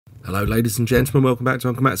Hello ladies and gentlemen, welcome back to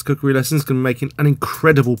Uncle Matt's Cookery Lessons. Going to be making an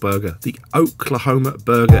incredible burger, the Oklahoma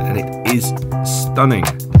burger, and it is stunning.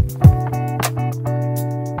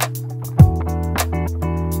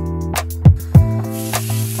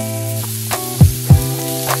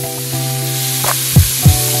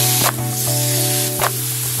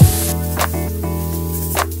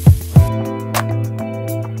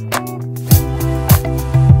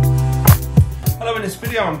 Hello, in this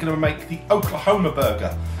video I'm going to make the Oklahoma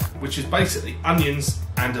burger, which is basically onions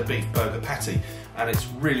and a beef burger patty, and it's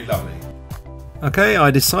really lovely. Okay,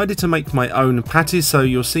 I decided to make my own patties, so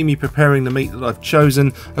you'll see me preparing the meat that I've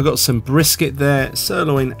chosen. I've got some brisket there,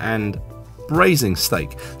 sirloin and braising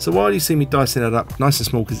steak. So while you see me dicing it up nice and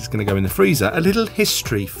small because it's going to go in the freezer, a little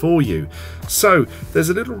history for you. So there's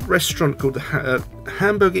a little restaurant called the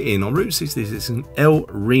Hamburger Inn on Route 66. It's in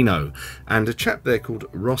Reno, and a chap there called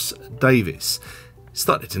Ross Davis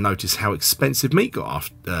started to notice how expensive meat got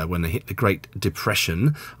after when they hit the Great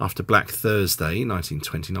Depression after Black Thursday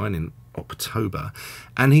 1929 in October,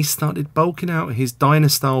 and he started bulking out his diner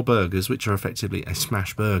style burgers, which are effectively a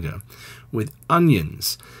smash burger, with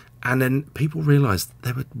onions. And then people realised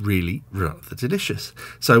they were really rather delicious.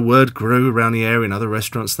 So word grew around the area and other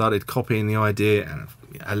restaurants started copying the idea, and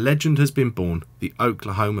a legend has been born, the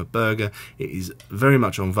Oklahoma burger. It is very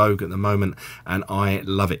much on vogue at the moment and I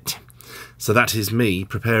love it. So that is me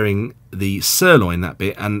preparing the sirloin, that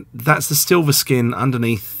bit, and that's the silver skin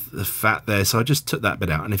underneath the fat there. So I just took that bit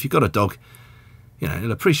out, and if you've got a dog, you know,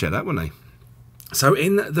 he'll appreciate that, won't he? So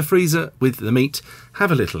in the freezer with the meat,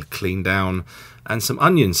 have a little clean down and some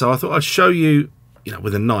onions. So I thought I'd show you, you know,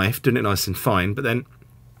 with a knife, doing it nice and fine, but then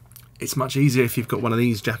it's much easier if you've got one of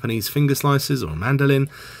these Japanese finger slicers or a mandolin.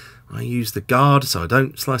 I use the guard so I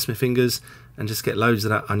don't slice my fingers, and just get loads of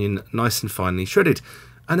that onion nice and finely shredded.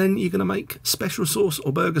 And then you're going to make special sauce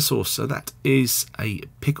or burger sauce. So that is a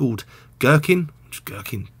pickled gherkin,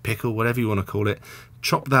 pickle, whatever you want to call it.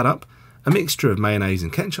 Chop that up. A mixture of mayonnaise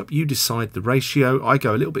and ketchup. You decide the ratio. I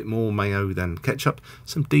go a little bit more mayo than ketchup.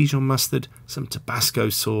 Some Dijon mustard, some Tabasco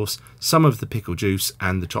sauce, some of the pickle juice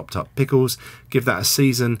and the chopped up pickles. Give that a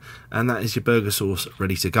season, and that is your burger sauce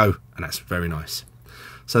ready to go. And that's very nice.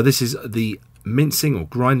 So this is the mincing or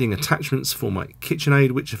grinding attachments for my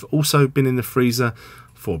KitchenAid, which have also been in the freezer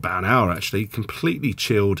for about an hour actually, completely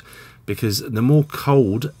chilled, because the more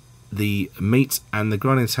cold the meat and the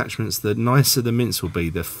grinding attachments, the nicer the mince will be.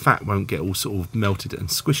 The fat won't get all sort of melted and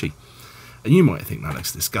squishy. And you might think that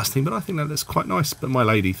looks disgusting, but I think that looks quite nice. But my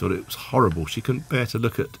lady thought it was horrible. She couldn't bear to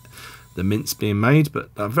look at the mince being made,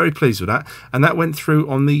 but I'm very pleased with that. And that went through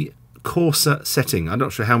on the coarser setting. I'm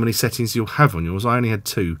not sure how many settings you'll have on yours. I only had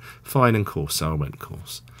 2, fine and coarse, so I went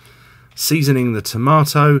coarse. Seasoning the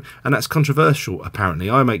tomato, and that's controversial apparently.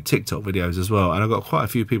 I make TikTok videos as well, and I've got quite a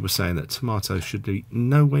few people saying that tomatoes should be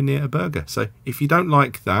nowhere near a burger. So if you don't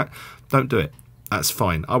like that, don't do it. That's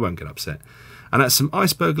fine, I won't get upset. And that's some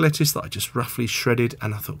iceberg lettuce that I just roughly shredded,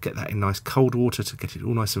 and I thought get that in nice cold water to get it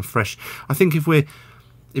all nice and fresh. I think if we're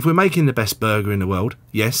making the best burger in the world,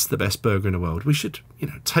 yes, the best burger in the world, we should, you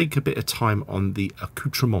know, take a bit of time on the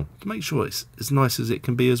accoutrement to make sure it's as nice as it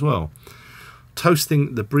can be as well.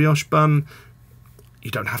 Toasting the brioche bun. You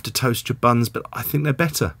don't have to toast your buns, but I think they're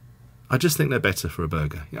better. I just think they're better for a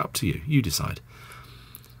burger. Yeah, up to you. You decide.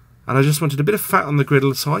 And I just wanted a bit of fat on the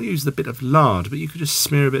griddle, so I used a bit of lard, but you could just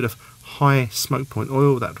smear a bit of high smoke point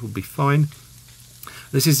oil. That would be fine.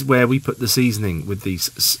 This is where we put the seasoning with this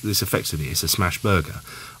effectively is a smash burger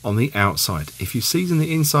on the outside. If you season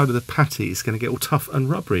the inside of the patty, it's going to get all tough and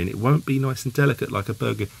rubbery, and it won't be nice and delicate like a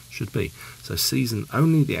burger should be. So season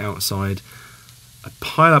only the outside. A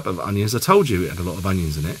pile up of onions. I told you it had a lot of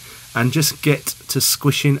onions in it, and just get to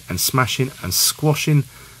squishing and smashing and squashing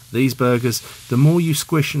these burgers. The more you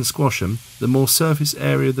squish and squash them, the more surface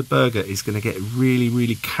area of the burger is going to get really,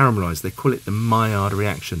 really caramelized. They call it the Maillard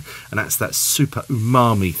reaction, and that's that super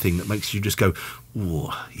umami thing that makes you just go,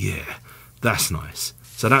 oh yeah, that's nice.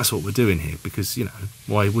 So that's what we're doing here, because, you know,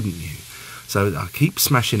 why wouldn't you? So I keep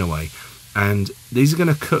smashing away. And these are going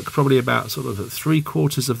to cook probably about sort of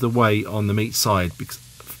 3/4 of the way on the meat side, because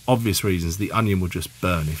for obvious reasons the onion will just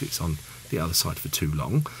burn if it's on the other side for too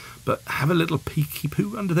long. But have a little peeky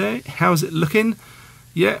poo under there. How's it looking?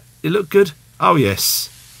 Yeah, it looked good. Oh yes.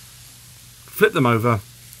 Flip them over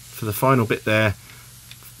for the final bit there.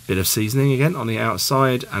 Bit of seasoning again on the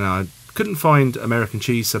outside, and I couldn't find American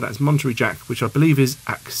cheese, so that's Monterey Jack, which I believe is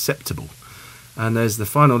acceptable. And there's the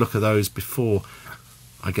final look of those before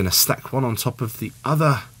I'm going to stack one on top of the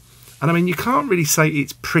other. And I mean, you can't really say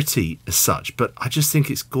it's pretty as such, but I just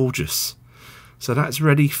think it's gorgeous. So that's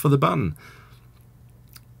ready for the bun.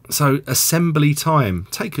 So assembly time.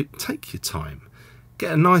 Take your time.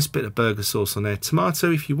 Get a nice bit of burger sauce on there.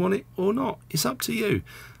 Tomato if you want it or not. It's up to you.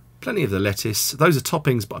 Plenty of the lettuce. Those are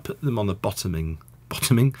toppings, but I put them on the bottoming.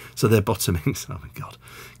 So they're bottomings. Oh my God,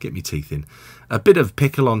 get me teeth in. A bit of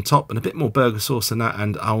pickle on top and a bit more burger sauce than that,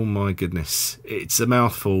 and oh my goodness, it's a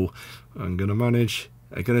mouthful. I'm gonna manage.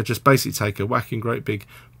 I'm gonna just basically take a whacking great big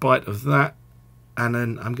bite of that, and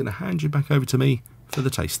then I'm gonna hand you back over to me for the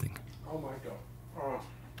tasting. Oh my God. Oh.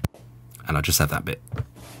 And I'll just have that bit.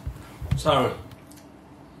 So,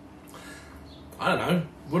 I don't know,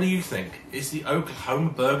 what do you think? Is the Oklahoma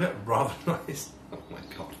burger rather nice? Oh my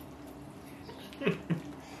God.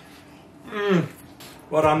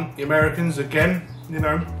 Well done, the Americans, again, you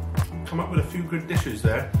know, come up with a few good dishes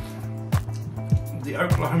there. The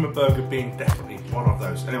Oklahoma burger being definitely one of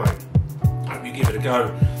those. Anyway, I hope you give it a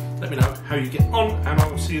go. Let me know how you get on, and I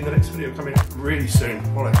will see you in the next video coming really soon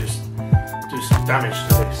while I just do some damage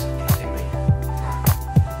to this.